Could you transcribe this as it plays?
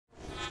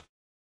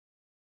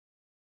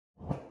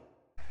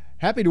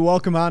Happy to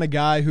welcome on a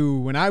guy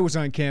who, when I was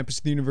on campus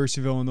at the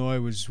University of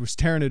Illinois, was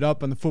tearing it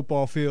up on the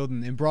football field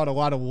and brought a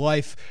lot of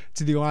life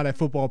to the Illini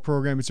football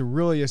program. It's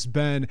Arrelious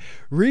Benn.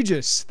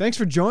 Regis, thanks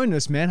for joining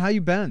us, man. How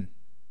you been?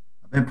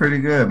 I've been pretty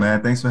good,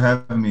 man. Thanks for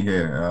having me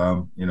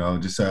here.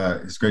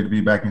 It's great to be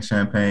back in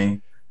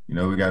Champaign. We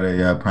got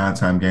a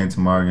primetime game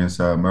tomorrow against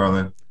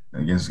Maryland,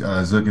 against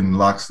Zook and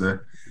Locksley,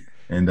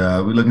 and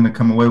we're looking to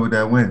come away with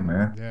that win,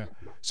 man. Yeah.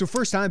 So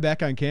first time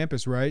back on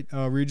campus, right?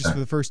 Regis, for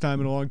the first time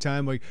in a long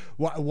time. Like,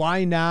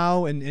 why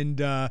now?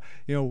 I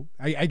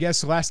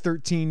guess the last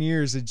 13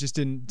 years it just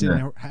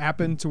didn't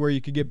happen to where you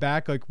could get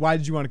back. Like, why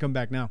did you want to come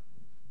back now?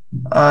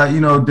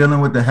 Dealing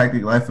with the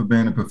hectic life of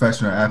being a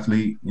professional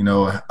athlete,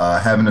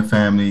 having a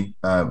family,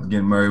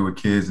 getting married with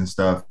kids and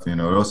stuff,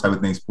 those type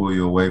of things pull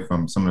you away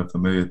from some of the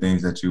familiar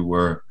things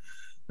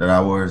that I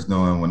was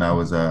doing when I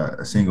was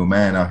a single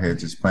man out here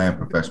just playing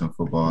professional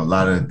football. A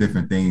lot of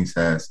different things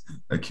has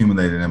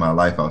accumulated in my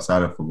life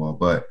outside of football.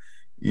 But,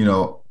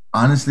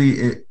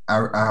 honestly,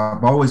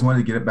 I've always wanted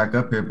to get it back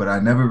up here, but I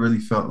never really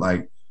felt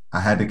like I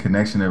had the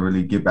connection to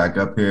really get back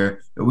up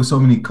here. There was so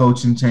many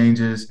coaching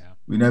changes. Yeah.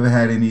 We never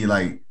had any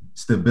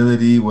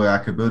stability where I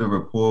could build a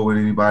rapport with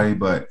anybody.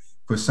 But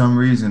for some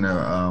reason,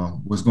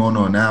 what's going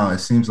on now, it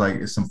seems like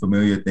it's some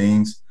familiar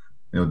things,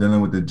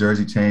 dealing with the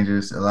jersey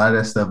changes. A lot of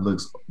that stuff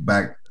looks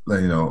back,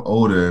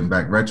 older and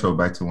back retro,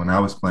 back to when I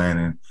was playing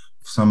and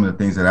some of the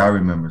things that I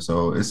remember.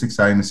 So it's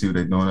exciting to see what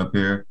they're doing up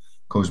here.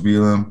 Coach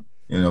Bielema,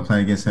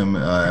 playing against him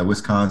at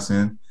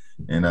Wisconsin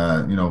and,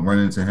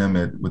 running into him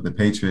with the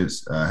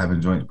Patriots,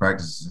 having joint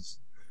practices.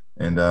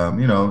 And,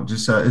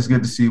 it's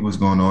good to see what's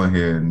going on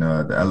here and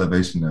the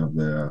elevation of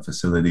the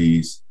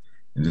facilities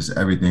and just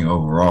everything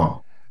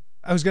overall.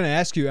 I was going to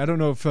ask you, I don't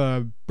know if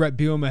Bret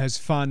Bielema has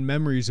fond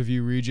memories of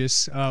you,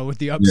 Regis, with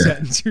the Yeah. upset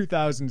in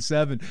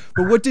 2007.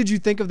 But what did you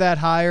think of that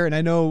hire? And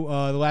I know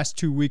the last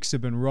 2 weeks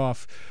have been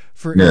rough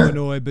for Yeah.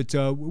 Illinois, but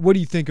what do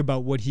you think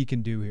about what he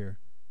can do here?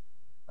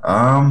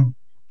 Um,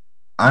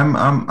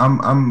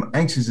 I'm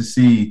anxious to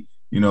see,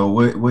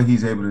 what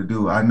he's able to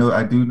do.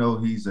 I do know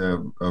he's a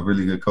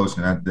really good coach,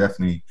 and I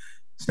definitely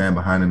stand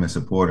behind him and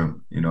support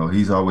him.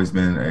 He's always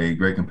been a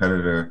great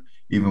competitor.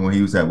 Even when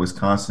he was at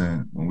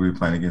Wisconsin, when we were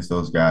playing against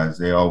those guys,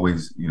 they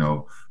always,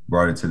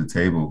 brought it to the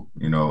table,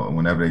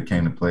 whenever they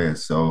came to play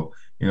us. So,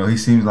 he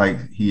seems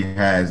like he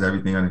has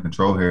everything under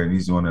control here, and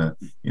he's going to,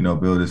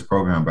 build his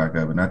program back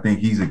up. And I think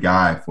he's a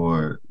guy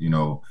for,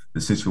 the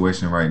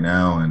situation right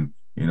now, and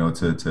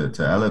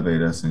to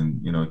elevate us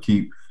and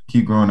keep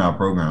growing our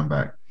program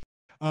back.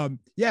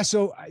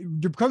 So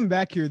you're coming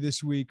back here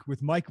this week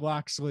with Mike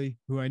Locksley,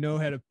 who I know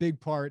had a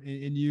big part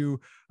in you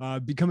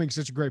becoming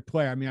such a great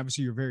player. I mean,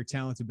 obviously you're very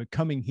talented, but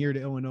coming here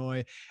to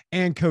Illinois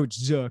and Coach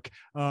Zook,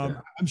 Yeah.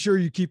 I'm sure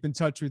you keep in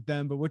touch with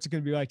them, but what's it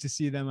going to be like to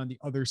see them on the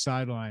other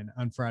sideline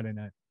on Friday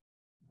night?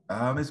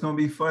 It's gonna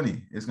be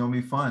funny. It's gonna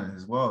be fun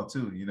as well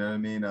too. You know what I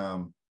mean?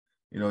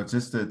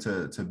 Just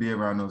to be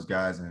around those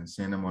guys and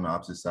seeing them on the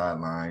opposite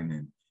sideline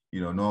and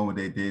knowing what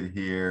they did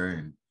here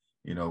and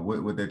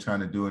what they're trying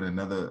to do in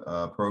another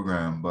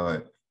program.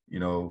 But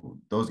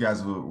those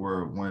guys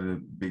were one of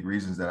the big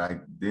reasons that I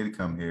did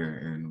come here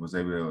and was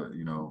able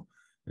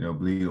to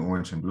bleed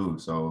orange and blue.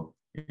 So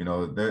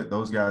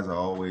those guys are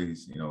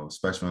always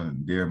special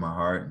and dear in my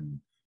heart, and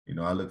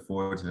I look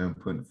forward to them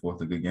putting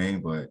forth a good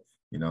game. But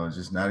it's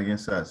just not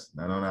against us,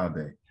 not on our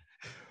day.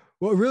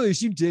 Well, really,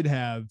 you did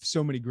have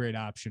so many great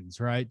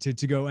options, right?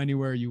 To go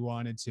anywhere you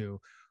wanted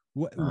to.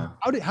 What, Uh,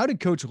 how did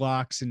Coach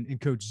Locks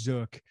and Coach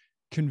Zook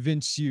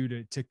convince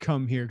you to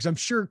come here? Because I'm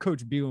sure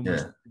Coach Bielema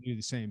must yeah. do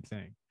the same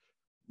thing.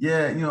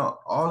 Yeah,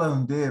 all of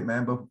them did,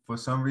 man. But for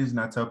some reason,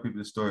 I tell people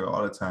the story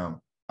all the time.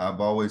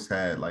 I've always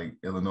had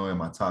Illinois in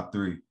my top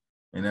three.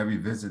 And every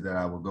visit that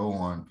I would go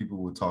on, people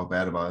would talk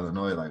bad about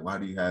Illinois. Like, why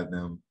do you have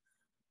them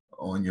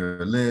on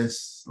your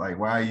list? Like,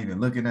 why are you even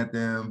looking at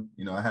them?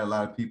 I had a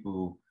lot of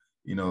people,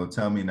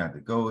 tell me not to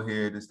go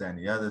here, this, that, and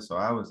the other. So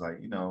I was like,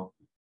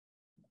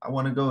 I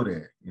want to go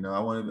there. I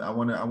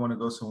want to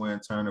go somewhere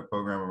and turn the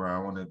program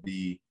around. I want to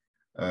be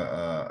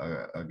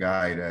a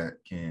guy that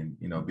can,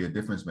 be a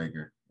difference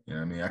maker.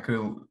 I mean, I could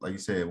have, like you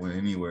said, went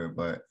anywhere,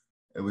 but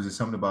it was just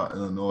something about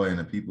Illinois and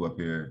the people up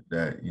here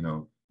that,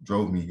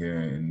 drove me here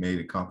and made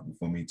it comfortable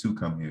for me to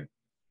come here.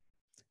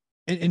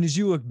 And as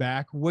you look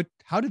back,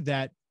 how did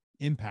that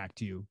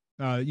impact you?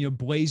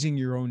 Blazing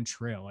your own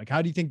trail. Like,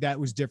 how do you think that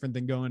was different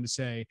than going to,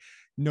 say,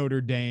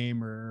 Notre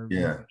Dame or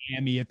Yeah.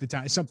 Miami at the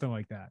time, something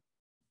like that?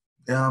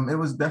 It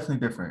was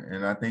definitely different.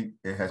 And I think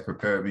it has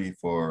prepared me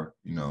for,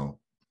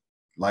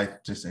 life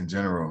just in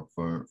general,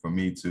 for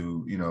me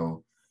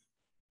to,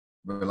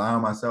 rely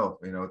on myself,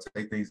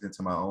 take things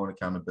into my own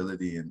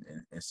accountability and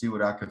see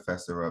what I can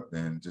fester up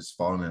than just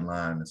falling in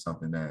line to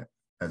something that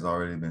has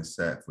already been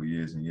set for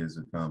years and years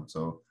to come.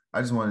 So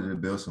I just wanted to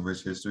build some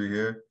rich history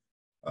here,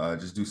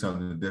 just do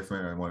something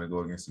different. I want to go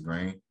against the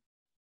grain.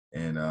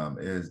 And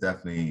it has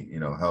definitely,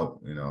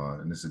 helped,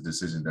 and it's a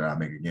decision that I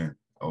make again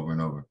over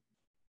and over.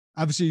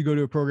 Obviously, you go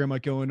to a program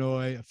like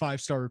Illinois, a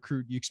 5-star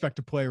recruit, you expect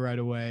to play right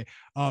away.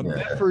 That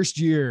Yeah. first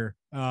year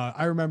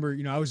I remember,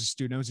 I was a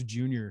student, I was a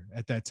junior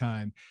at that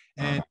time,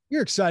 and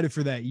you're excited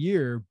for that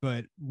year,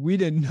 but we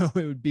didn't know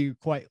it would be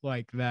quite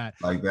like that.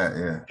 Like that,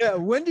 yeah. Yeah.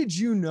 When did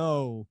you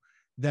know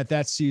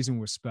that season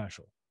was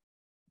special?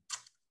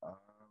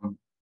 Um,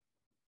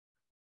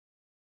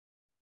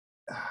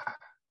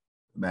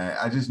 Man,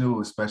 I just knew it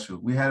was special.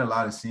 We had a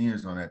lot of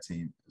seniors on that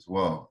team as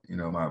well,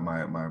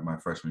 my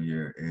freshman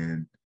year.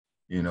 And,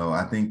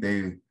 I think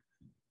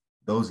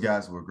those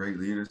guys were great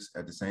leaders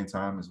at the same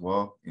time as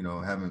well,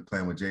 having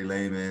playing with Jay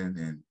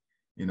Lehman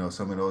and,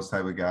 some of those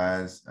type of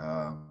guys,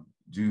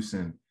 Juice,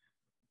 and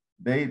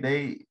they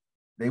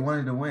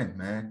wanted to win,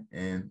 man.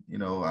 And,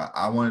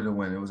 I wanted to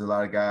win. There was a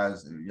lot of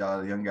guys,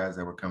 y'all young guys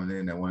that were coming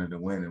in that wanted to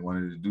win and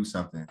wanted to do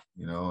something,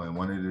 and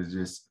wanted to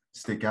just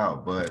stick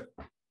out. But,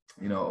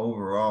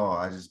 overall,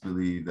 I just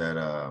believe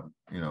that,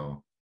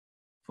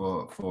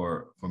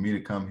 for me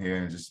to come here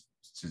and just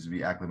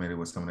be acclimated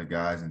with some of the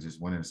guys and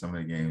just winning some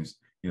of the games,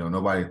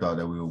 nobody thought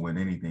that we would win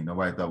anything.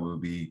 Nobody thought we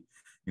would be,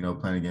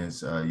 playing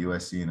against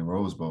USC in the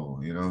Rose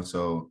Bowl,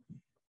 so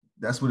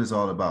that's what it's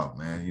all about,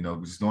 man.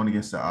 Just going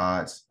against the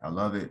odds. I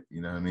love it.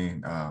 You know what I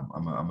mean?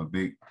 I'm a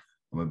big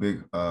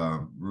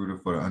rooter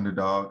for the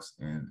underdogs,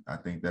 and I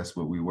think that's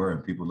what we were.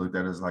 And people looked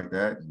at us like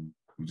that, and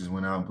we just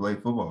went out and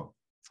played football.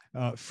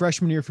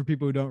 Freshman year, for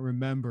people who don't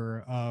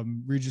remember,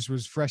 Regis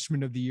was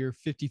freshman of the year,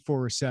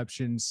 54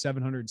 receptions,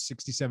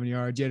 767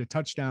 yards. You had a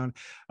touchdown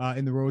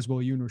in the Rose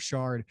Bowl. You and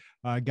Rashard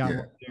got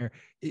one there.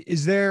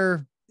 Is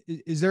there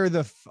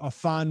a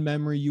fond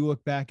memory you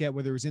look back at,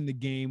 whether it was in the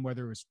game,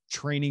 whether it was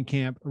training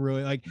camp,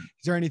 really? Like, is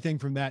there anything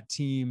from that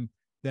team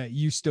that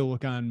you still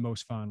look on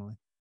most fondly?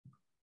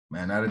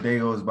 Man, not a day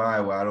goes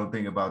by where I don't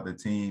think about the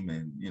team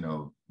and,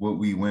 what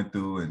we went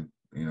through and,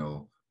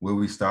 where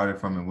we started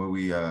from and where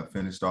we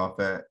finished off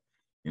at.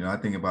 I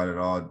think about it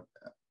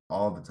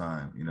all the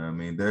time. You know what I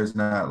mean? There's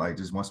not like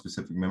just one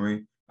specific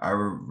memory. I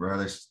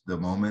relish the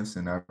moments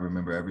and I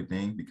remember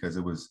everything because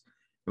it was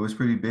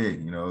pretty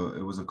big.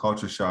 It was a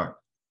culture shock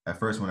at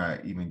first when I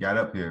even got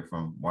up here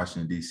from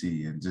Washington,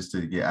 D.C. and just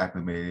to get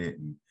acclimated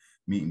and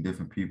meeting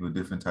different people,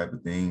 different type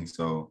of things.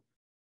 So,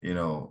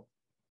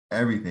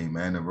 everything,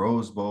 man, the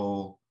Rose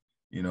Bowl,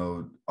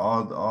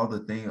 all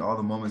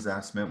the moments that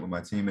I spent with my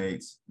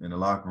teammates in the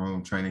locker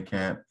room, training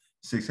camp,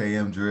 6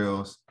 a.m.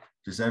 drills,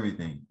 just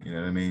everything, you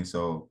know what I mean?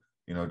 So,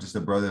 just the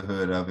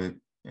brotherhood of it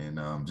and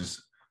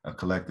just a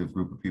collective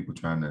group of people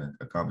trying to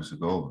accomplish a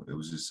goal. It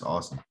was just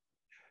awesome.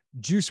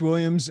 Juice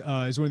Williams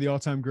is one of the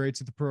all-time greats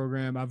at the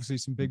program. Obviously,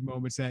 some big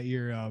moments that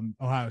year.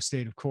 Ohio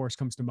State, of course,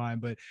 comes to mind,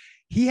 but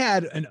he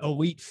had an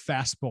elite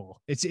fastball.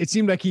 It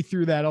seemed like he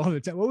threw that all the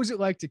time. What was it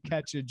like to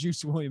catch a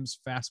Juice Williams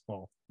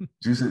fastball?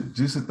 Juice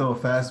to throw a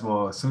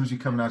fastball as soon as you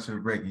coming out your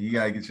break, you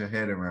gotta get your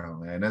head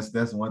around, man.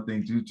 That's one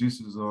thing. Juice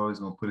was always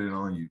gonna put it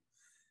on you,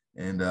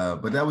 and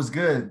but that was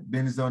good.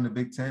 Ben is on the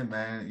Big Ten,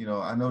 man.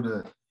 I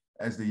know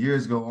as the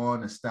years go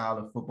on, the style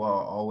of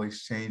football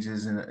always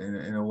changes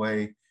in a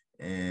way.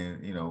 And,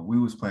 we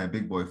was playing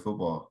big boy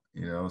football,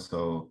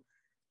 so,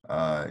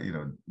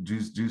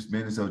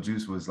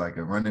 Juice was like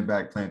a running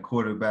back playing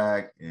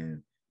quarterback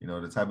and,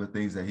 the type of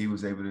things that he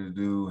was able to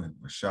do and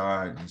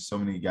Rashard and so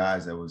many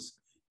guys that was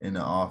in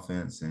the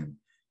offense. And,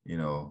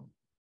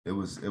 it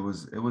was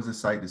a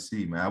sight to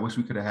see, man. I wish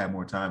we could have had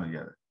more time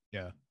together.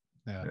 Yeah.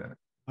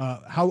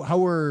 How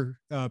were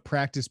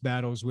practice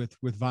battles with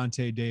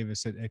Vontae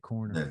Davis at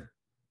corner? Yeah.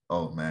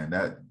 Oh man,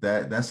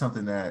 that's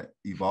something that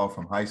evolved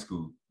from high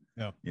school.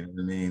 Yeah. You know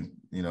what I mean?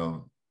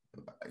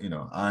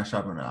 Iron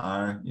sharpening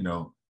iron,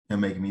 him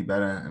making me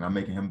better and I'm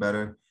making him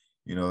better.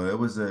 It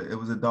was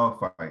a dog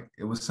fight.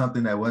 It was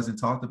something that wasn't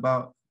talked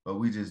about, but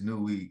we just knew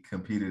we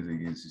competed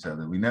against each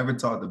other. We never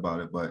talked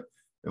about it, but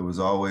it was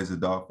always a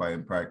dog fight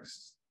in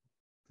practice.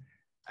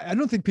 I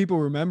don't think people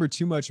remember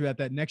too much about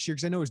that next year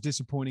because I know it was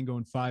disappointing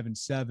going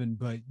 5-7,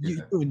 but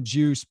you and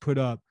Juice put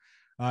up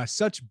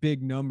such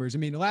big numbers. I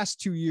mean, the last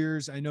 2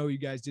 years, I know you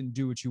guys didn't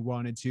do what you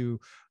wanted to.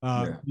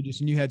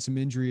 You had some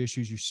injury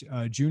issues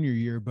your junior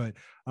year, but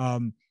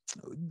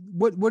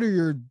what are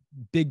your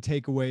big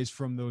takeaways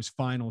from those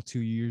final 2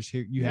 years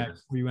here you had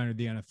before you entered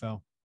the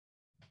NFL?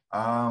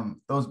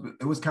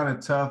 It was kind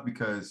of tough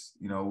because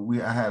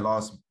I had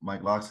lost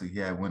Mike Locksley. He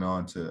had went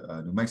on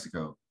to New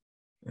Mexico,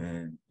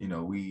 and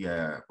we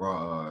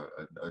brought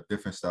a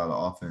different style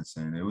of offense,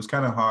 and it was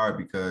kind of hard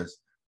because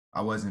I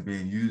wasn't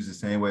being used the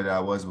same way that I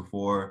was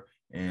before,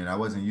 and I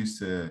wasn't used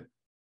to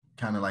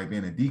kind of like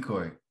being a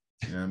decoy.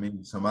 You know what I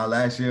mean? So my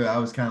last year, I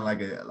was kind of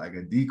like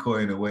a decoy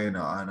in a way in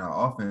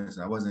our offense.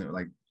 I wasn't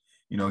like,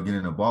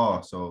 getting the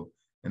ball. So,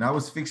 and I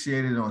was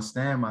fixated on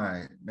Stan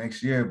my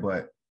next year,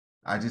 but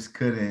I just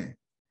couldn't,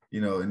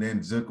 and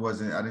then Zook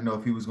wasn't, I didn't know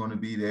if he was going to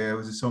be there. It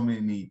was just so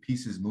many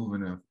pieces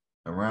moving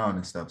around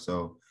and stuff.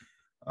 So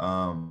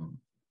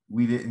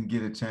we didn't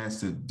get a chance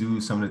to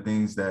do some of the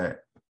things that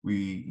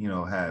we,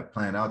 had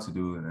planned out to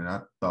do. And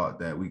I thought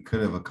that we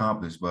could have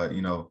accomplished, but,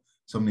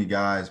 so many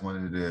guys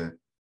wanted to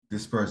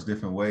disperse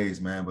different ways,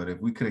 man. But if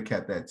we could have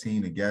kept that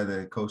team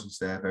together, coaching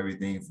staff,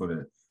 everything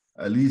for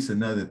at least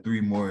another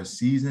 3 more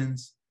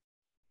seasons,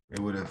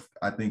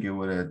 I think it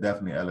would have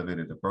definitely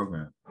elevated the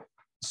program.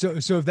 So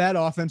if that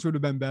offense would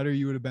have been better,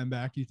 you would have been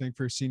back, you think,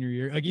 for a senior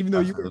year? Like, even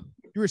though Absolutely.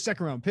 you were a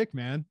second round pick,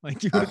 man.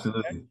 Like, you would have.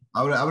 Absolutely.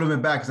 I would have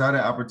been back because I had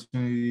an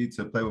opportunity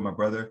to play with my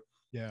brother,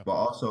 Yeah. but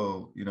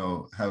also,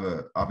 have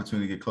an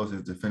opportunity to get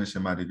closer to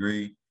finishing my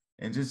degree.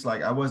 And just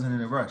like I wasn't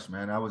in a rush,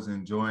 man. I was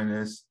enjoying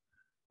this.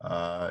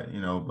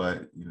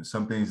 But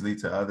some things lead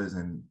to others.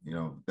 And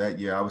that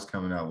year I was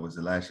coming out was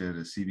the last year of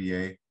the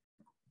CBA,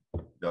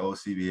 the old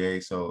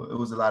CBA. So it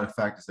was a lot of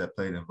factors that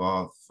played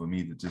involved for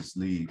me to just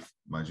leave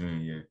my junior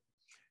year.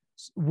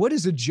 What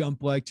is a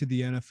jump like to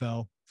the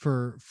NFL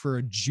for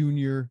a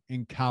junior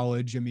in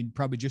college? I mean,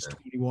 probably just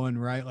 21,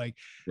 right? Like,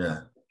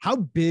 Yeah. how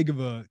big of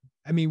a,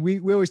 I mean, we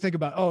always think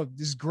about, oh,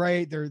 this is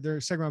great. They're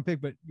a second round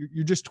pick, but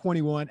you're just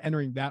 21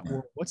 entering that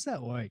world. What's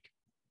that like?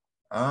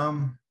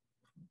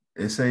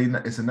 It's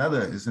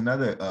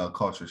another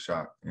culture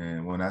shock.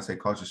 And when I say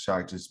culture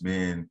shock, just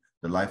being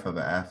the life of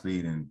an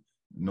athlete and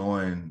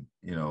knowing,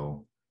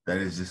 that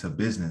it's just a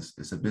business.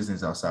 It's a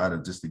business outside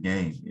of just the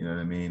game. You know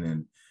what I mean?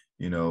 And,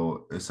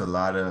 it's a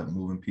lot of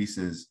moving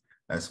pieces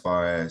as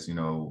far as,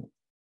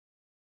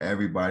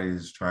 everybody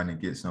is trying to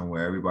get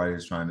somewhere. Everybody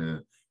is trying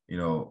to,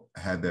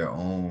 have their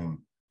own,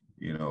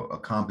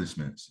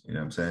 accomplishments. You know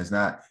what I'm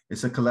saying?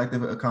 It's a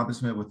collective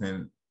accomplishment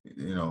within,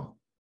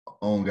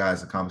 own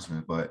guys'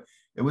 accomplishment, but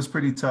it was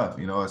pretty tough,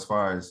 as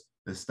far as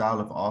the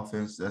style of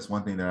offense. That's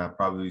one thing that I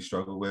probably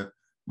struggled with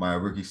my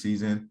rookie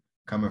season,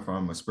 coming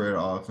from a spread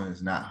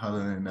offense, not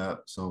huddling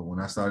up. So when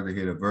I started to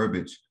hear the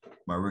verbiage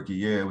my rookie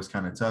year, it was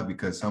kind of tough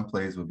because some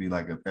plays would be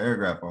like a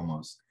paragraph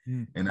almost.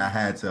 And I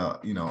had to,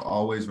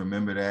 always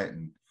remember that.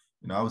 And,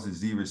 I was a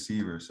Z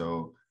receiver.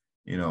 So,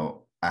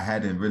 I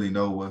had to really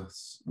know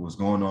what's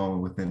going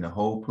on within the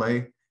whole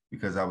play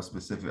because I was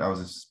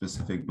a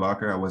specific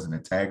blocker. I wasn't a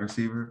tag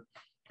receiver,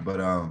 but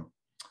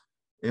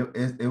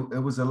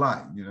it was a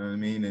lot, you know what I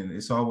mean? And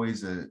it's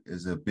always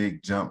a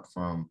big jump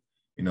from,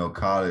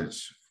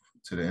 college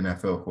to the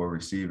NFL for a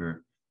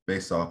receiver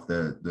based off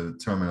the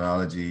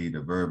terminology,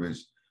 the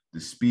verbiage,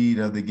 the speed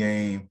of the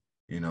game,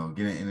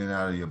 getting in and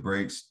out of your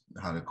breaks,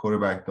 how the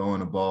quarterback throwing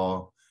the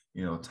ball,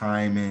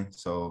 timing.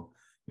 So,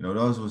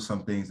 those were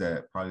some things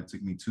that probably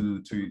took me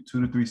two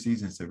to three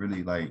seasons to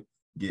really like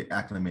get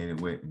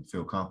acclimated with and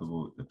feel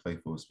comfortable to play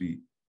full speed.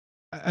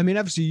 I mean,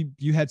 obviously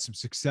you had some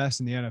success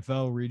in the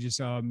NFL, Regis.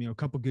 A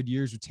couple good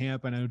years with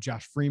Tampa. And I know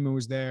Josh Freeman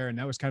was there, and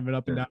that was kind of an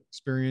up and down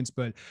experience.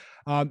 But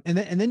and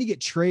then you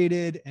get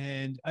traded,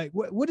 and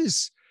what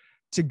is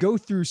to go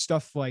through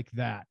stuff like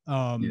that?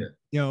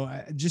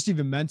 Just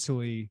even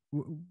mentally,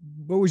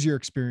 what was your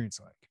experience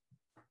like?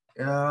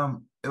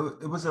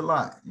 It was a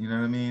lot. You know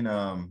what I mean?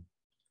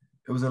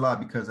 It was a lot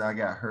because I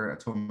got hurt. I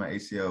tore my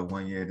ACL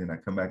one year, then I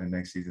come back the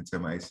next season, tear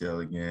my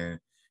ACL again.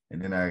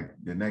 And then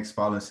the next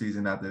following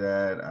season after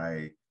that,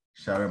 I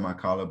shattered my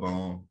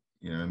collarbone.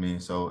 You know what I mean?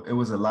 So it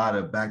was a lot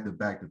of back to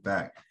back to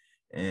back.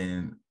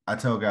 And I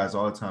tell guys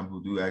all the time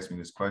who do ask me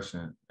this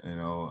question,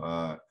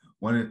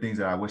 one of the things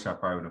that I wish I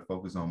probably would have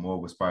focused on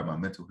more was probably my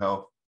mental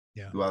health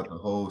throughout the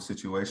whole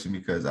situation,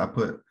 because I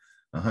put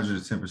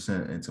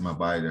 110% into my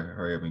body to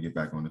hurry up and get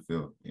back on the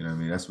field. You know what I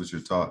mean? That's what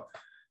you're taught.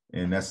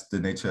 And that's the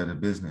nature of the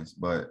business.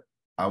 But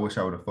I wish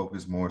I would have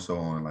focused more so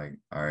on like,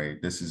 all right,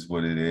 this is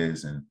what it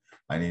is. And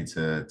I need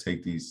to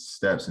take these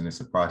steps, and it's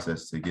a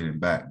process to getting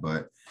back.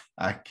 But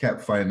I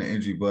kept fighting the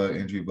injury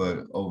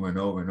bug over and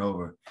over and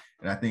over.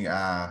 And I think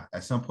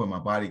at some point my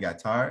body got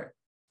tired,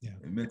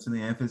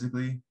 mentally and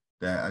physically,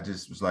 that I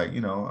just was like,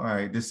 all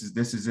right, this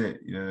is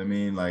it. You know what I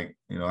mean? Like,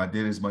 I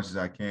did as much as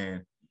I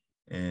can.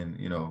 And,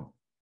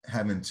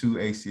 having 2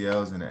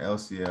 ACLs and an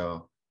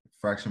LCL,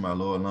 fractured my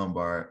lower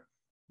lumbar,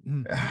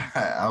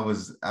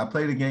 I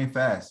played the game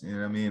fast. You know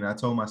what I mean? I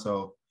told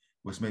myself,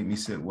 which made me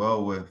sit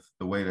well with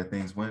the way that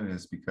things went,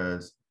 is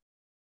because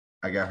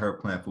I got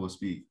hurt playing full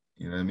speed.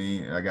 You know what I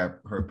mean? I got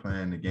hurt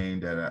playing the game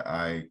that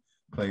I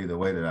play the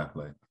way that I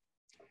play.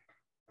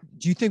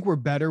 Do you think we're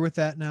better with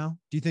that now?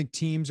 Do you think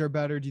teams are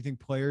better? Do you think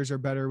players are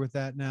better with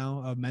that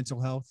now, of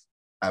mental health?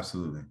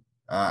 Absolutely.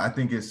 I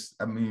think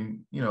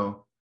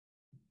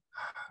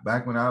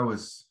back when I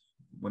was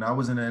in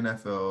the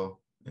NFL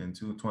in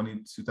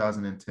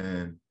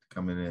 2010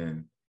 coming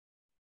in,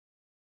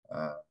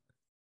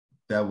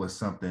 that was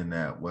something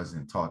that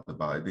wasn't talked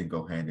about. It didn't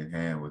go hand in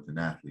hand with an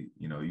athlete.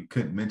 You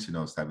couldn't mention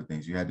those type of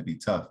things. You had to be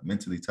tough,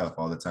 mentally tough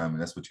all the time,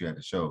 and that's what you had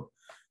to show.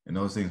 And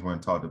those things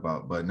weren't talked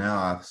about. But now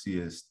I see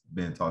it's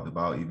been talked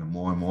about even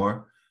more and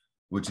more,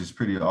 which is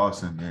pretty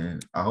awesome.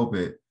 And I hope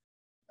it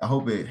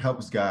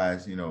helps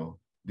guys,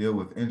 deal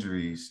with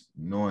injuries,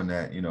 knowing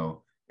that,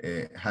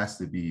 it has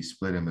to be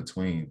split in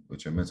between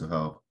with your mental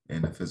health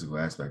and the physical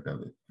aspect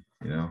of it.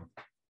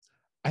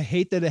 I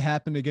hate that it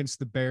happened against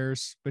the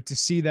Bears, but to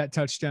see that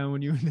touchdown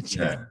when you were in the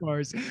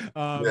Jaguars,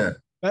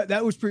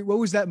 that was what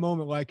was that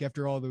moment like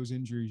after all those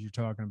injuries you're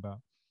talking about?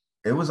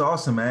 It was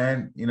awesome,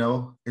 man.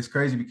 It's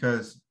crazy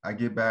because I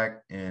get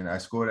back and I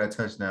score that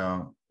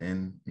touchdown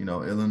in,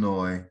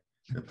 Illinois,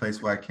 the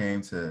place where I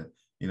came to,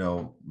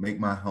 make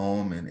my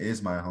home and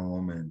is my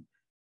home. And,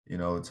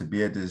 to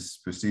be at this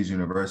prestige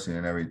university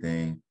and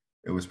everything,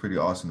 it was pretty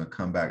awesome to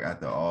come back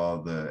after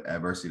all the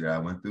adversity that I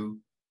went through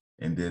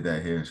and did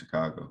that here in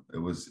Chicago. It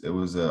was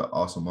an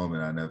awesome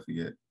moment I never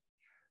forget.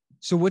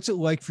 So what's it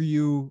like for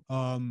you?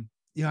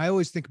 I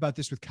always think about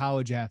this with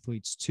college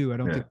athletes too. I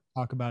don't think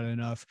we talk about it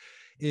enough.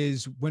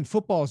 Is when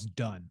football's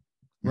done,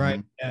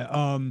 right?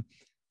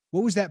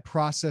 What was that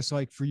process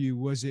like for you?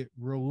 Was it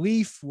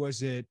relief?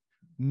 Was it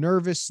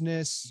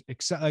nervousness?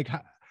 Like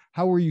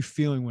how were you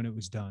feeling when it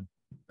was done?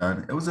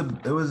 It was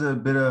a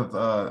bit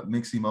of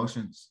mixed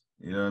emotions.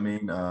 You know what I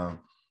mean?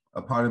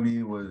 A part of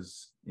me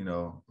was,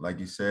 like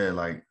you said,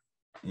 like,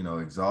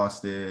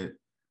 exhausted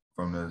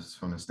from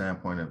the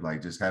standpoint of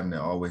like just having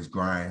to always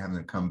grind, having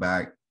to come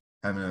back,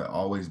 having to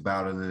always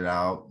battle it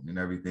out and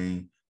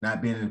everything,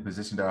 not being in the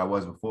position that I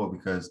was before,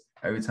 because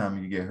every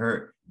time you get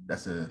hurt,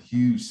 that's a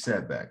huge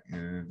setback.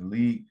 In the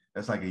league,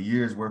 that's like a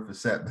year's worth of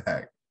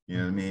setback. You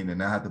know what I mean?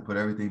 And I have to put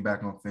everything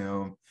back on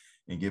film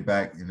and get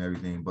back and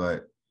everything.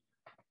 But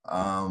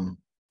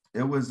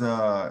it was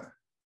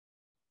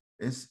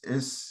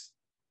it's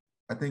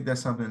I think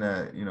that's something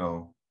that,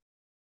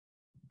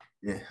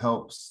 it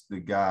helps the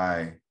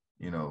guy,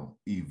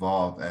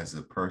 evolve as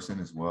a person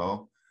as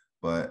well.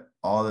 But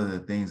all of the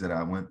things that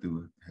I went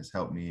through has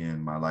helped me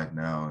in my life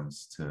now,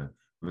 is to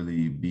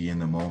really be in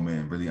the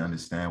moment and really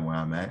understand where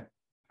I'm at,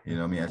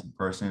 as a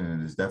person.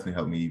 And it's definitely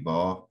helped me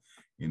evolve,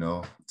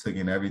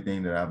 taking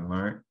everything that I've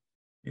learned,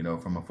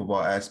 from a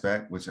football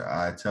aspect, which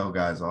I tell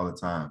guys all the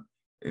time.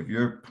 If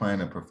you're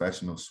playing a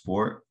professional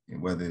sport,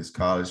 whether it's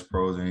college,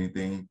 pros, or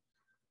anything,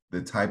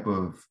 the type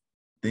of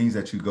things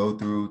that you go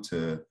through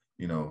to,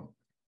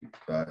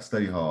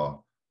 study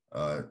hall,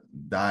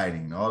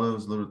 dieting, all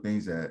those little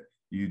things that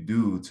you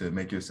do to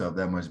make yourself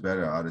that much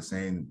better are the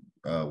same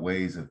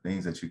ways of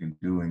things that you can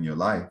do in your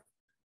life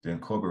to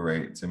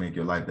incorporate to make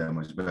your life that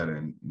much better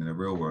in the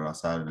real world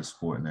outside of the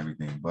sport and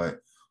everything. But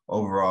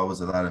overall, it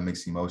was a lot of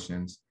mixed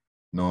emotions,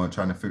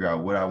 trying to figure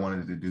out what I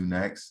wanted to do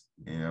next.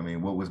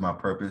 What was my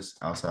purpose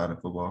outside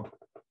of football?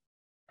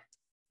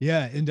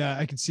 Yeah. And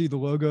I can see the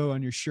logo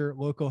on your shirt,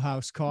 Local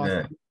House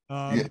Coffee.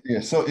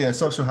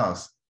 Social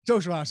house.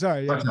 Social house.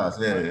 Sorry. Yeah. Social house.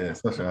 Yeah.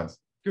 Social house.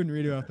 Couldn't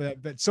read about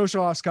that, but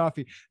Social House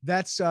Coffee.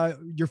 That's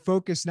your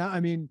focus now. I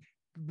mean,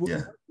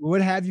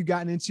 what have you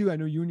gotten into? I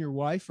know you and your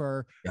wife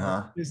are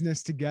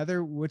business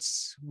together.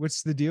 What's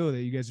the deal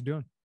that you guys are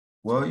doing?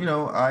 Well,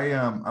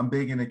 I'm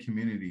big in the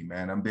community,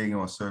 man. I'm big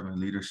on serving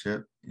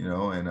leadership,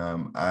 and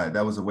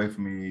that was a way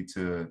for me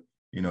to,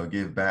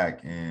 give back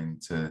and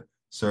to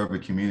serve a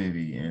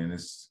community. And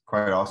it's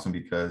quite awesome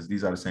because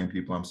these are the same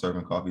people I'm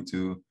serving coffee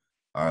to,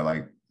 are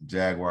like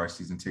Jaguar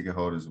season ticket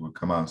holders would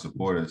come out and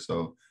support us.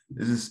 So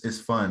it's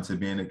fun to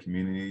be in the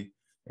community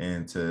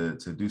and to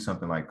do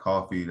something like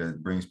coffee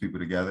that brings people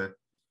together.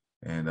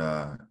 And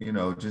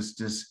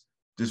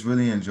just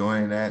really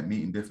enjoying that,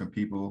 meeting different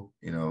people.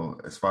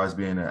 As far as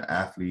being an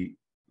athlete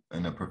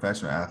and a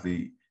professional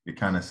athlete, you're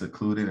kind of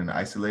secluded and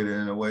isolated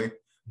in a way.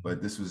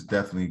 But this was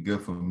definitely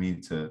good for me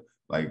to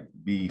like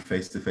be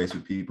face to face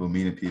with people,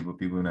 meeting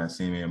people not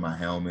seeing me in my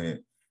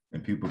helmet,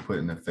 and people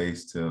putting a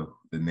face to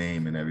the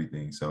name and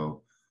everything.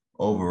 So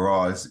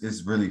overall,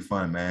 it's really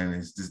fun, man.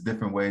 It's just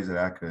different ways that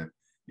I could,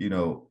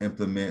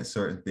 implement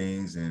certain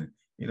things and,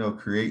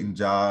 creating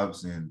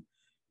jobs and,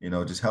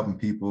 just helping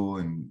people.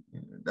 And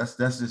that's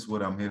just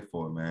what I'm here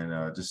for,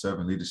 man. Just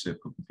serving leadership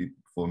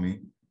for me.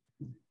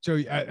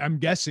 So I'm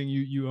guessing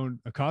you own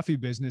a coffee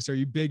business. Are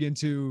you big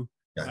into,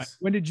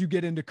 when did you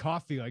get into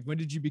coffee? Like, when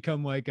did you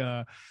become like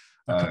a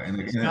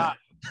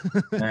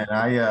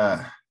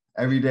man,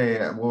 every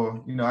day,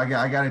 well, I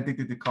got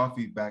addicted to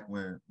coffee back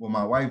when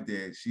my wife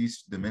did.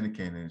 She's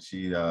Dominican, and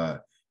she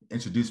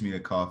introduced me to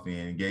coffee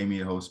and gave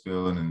me a whole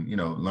spill and,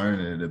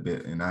 learning it a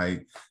bit. And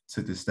I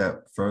took the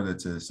step further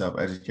to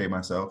self-educate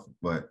myself.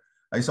 But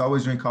I used to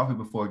always drink coffee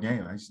before a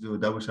game. I used to do a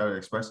double shot of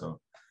espresso.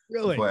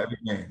 Really? Before every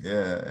game.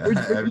 Yeah.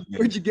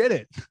 Where'd you get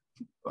it?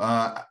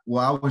 Well,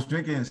 I was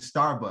drinking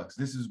Starbucks.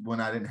 This is when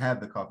I didn't have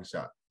the coffee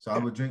shop. So I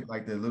would drink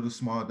like the little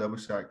small double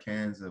shot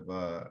cans of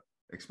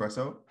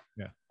espresso.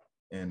 Yeah.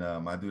 And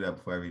I do that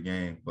before every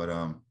game. But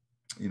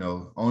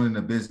owning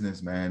a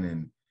business, man,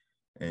 and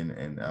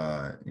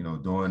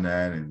doing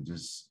that and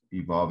just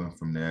evolving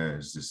from there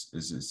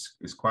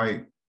it's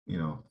quite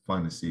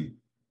fun to see.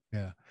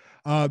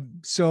 Yeah.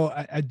 So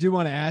I do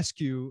want to ask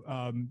you,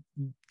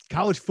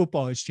 college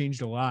football has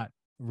changed a lot,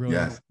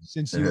 really,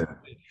 since you.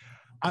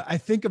 I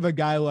think of a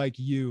guy like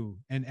you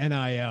and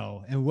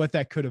NIL and what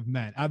that could have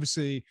meant.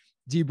 Obviously,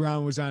 D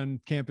Brown was on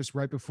campus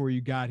right before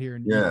you got here,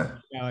 and a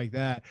guy like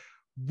that.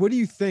 What do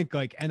you think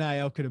like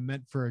NIL could have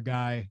meant for a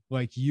guy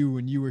like you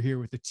when you were here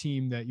with the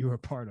team that you were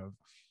part of?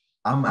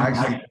 I'm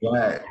actually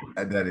glad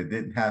that it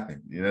didn't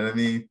happen. You know what I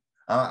mean?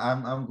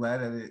 I'm glad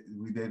that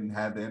we didn't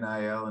have the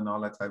NIL and all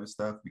that type of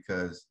stuff,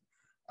 because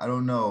I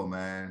don't know,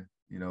 man.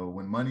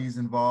 When money's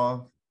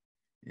involved,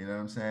 you know what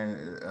I'm saying?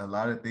 A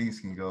lot of things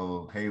can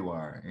go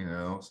haywire,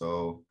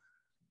 So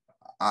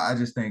I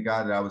just thank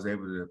God that I was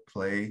able to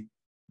play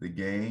the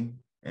game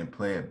and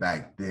play it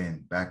back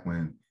then, back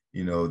when,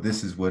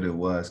 this is what it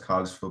was,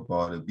 college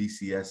football, the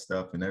BCS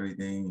stuff and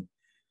everything.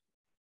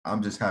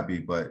 I'm just happy.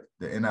 But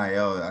the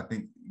NIL, I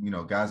think,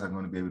 guys are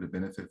going to be able to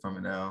benefit from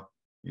it now.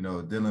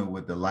 dealing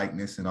with the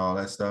likeness and all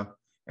that stuff.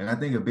 And I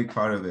think a big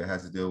part of it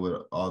has to deal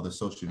with all the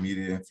social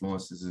media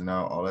influences and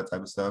all that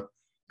type of stuff.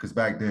 Because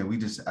back then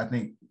I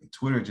think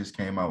Twitter just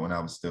came out when I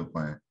was still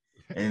playing,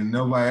 and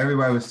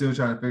everybody was still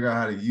trying to figure out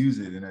how to use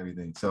it and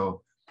everything.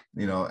 So,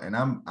 and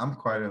I'm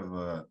quite of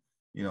a,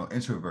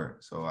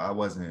 introvert. So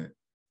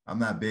I'm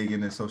not big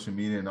into social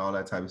media and all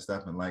that type of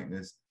stuff and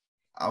likeness.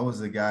 I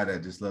was a guy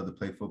that just loved to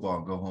play football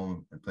and go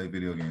home and play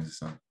video games or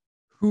something.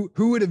 Who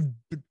would have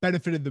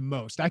benefited the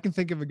most? I can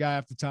think of a guy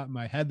off the top of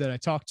my head that I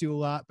talk to a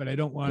lot, but I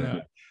don't want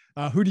to.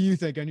 Who do you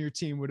think on your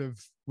team would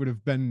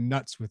have been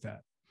nuts with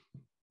that?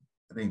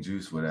 I think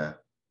Juice would have.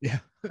 Yeah.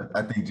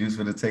 I think Juice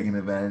would have taken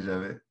advantage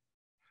of it.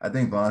 I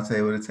think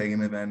Vontae would have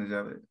taken advantage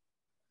of it.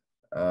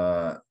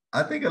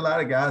 I think a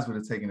lot of guys would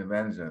have taken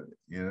advantage of it.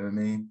 You know what I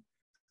mean?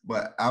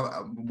 But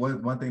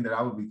one thing that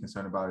I would be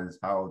concerned about is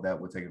how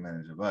that would take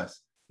advantage of us.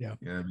 Yeah.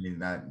 You know what I mean?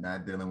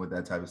 Not dealing with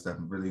that type of stuff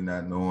and really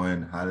not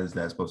knowing how is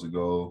that supposed to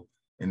go.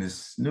 And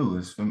it's new.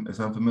 It's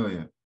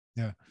unfamiliar.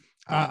 Yeah.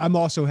 I'm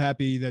also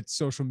happy that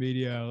social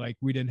media, like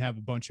we didn't have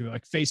a bunch of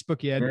like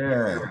Facebook yet.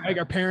 Yeah. Like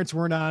our parents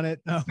weren't on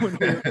it. When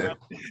we were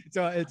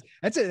so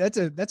that's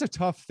a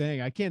tough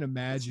thing. I can't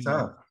imagine. It's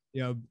tough.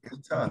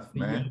 It's tough,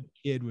 man.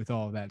 Kid with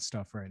all that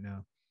stuff right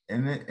now.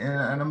 And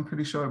I'm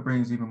pretty sure it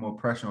brings even more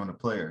pressure on the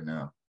player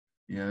now.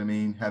 You know what I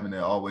mean? Having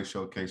to always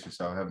showcase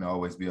yourself, having to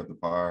always be up to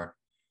par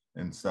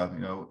and stuff. At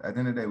the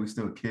end of the day, we're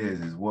still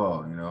kids as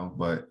well,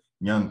 but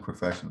young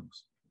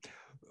professionals.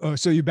 Oh,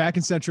 so you're back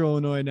in Central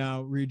Illinois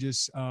now,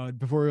 Regis.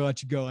 Before we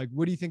let you go, like,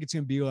 what do you think it's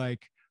going to be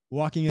like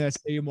walking in that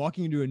stadium,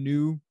 walking into a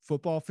new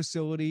football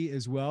facility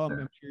as well?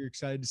 I'm sure you're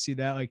excited to see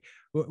that. Like,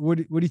 what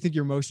do you think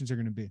your emotions are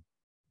going to be?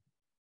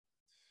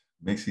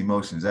 Mixed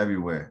emotions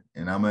everywhere,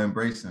 and I'm gonna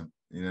embrace them.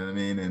 You know what I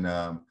mean? And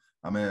I'm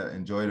gonna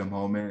enjoy the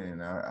moment,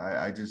 and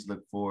I just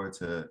look forward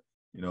to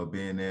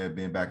being there,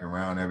 being back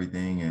around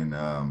everything, and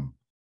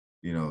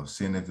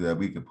seeing if that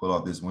we could pull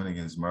off this win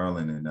against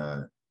Maryland,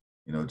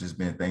 and just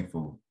being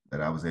thankful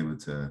that I was able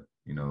to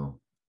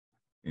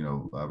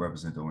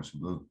represent the orange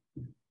and blue.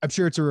 I'm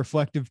sure it's a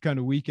reflective kind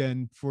of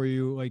weekend for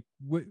you. Like,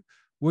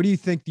 what do you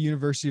think the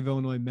University of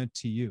Illinois meant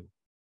to you?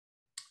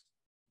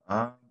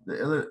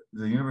 The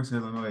University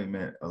of Illinois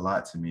meant a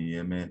lot to me.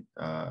 It meant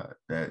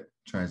that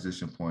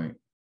transition point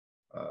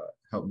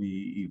helped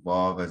me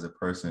evolve as a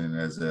person,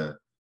 as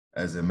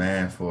a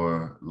man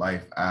for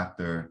life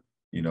after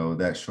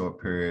that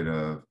short period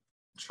of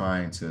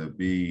trying to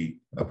be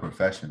a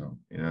professional.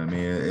 You know what I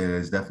mean? It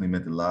has definitely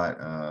meant a lot.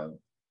 I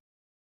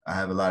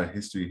have a lot of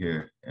history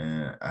here,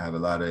 and I have a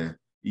lot of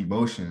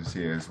emotions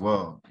here as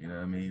well. You know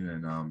what I mean?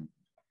 And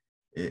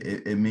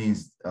it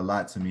means a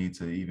lot to me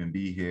to even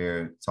be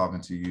here talking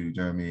to you,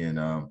 Jeremy,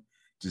 and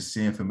just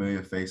seeing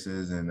familiar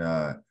faces, and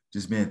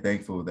just being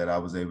thankful that I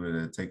was able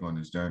to take on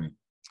this journey.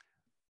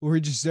 Well,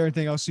 Regis, is there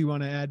anything else you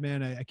want to add,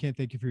 man? I can't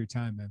thank you for your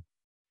time, man.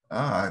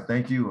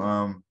 Thank you.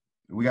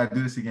 We got to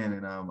do this again,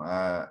 and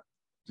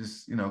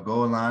just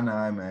go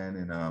Illini, man,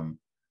 and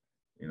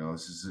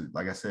it's just,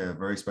 like I said, a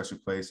very special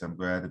place. I'm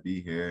glad to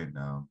be here, and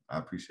I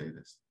appreciate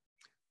this.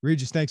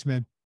 Regis, thanks,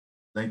 man.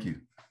 Thank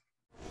you.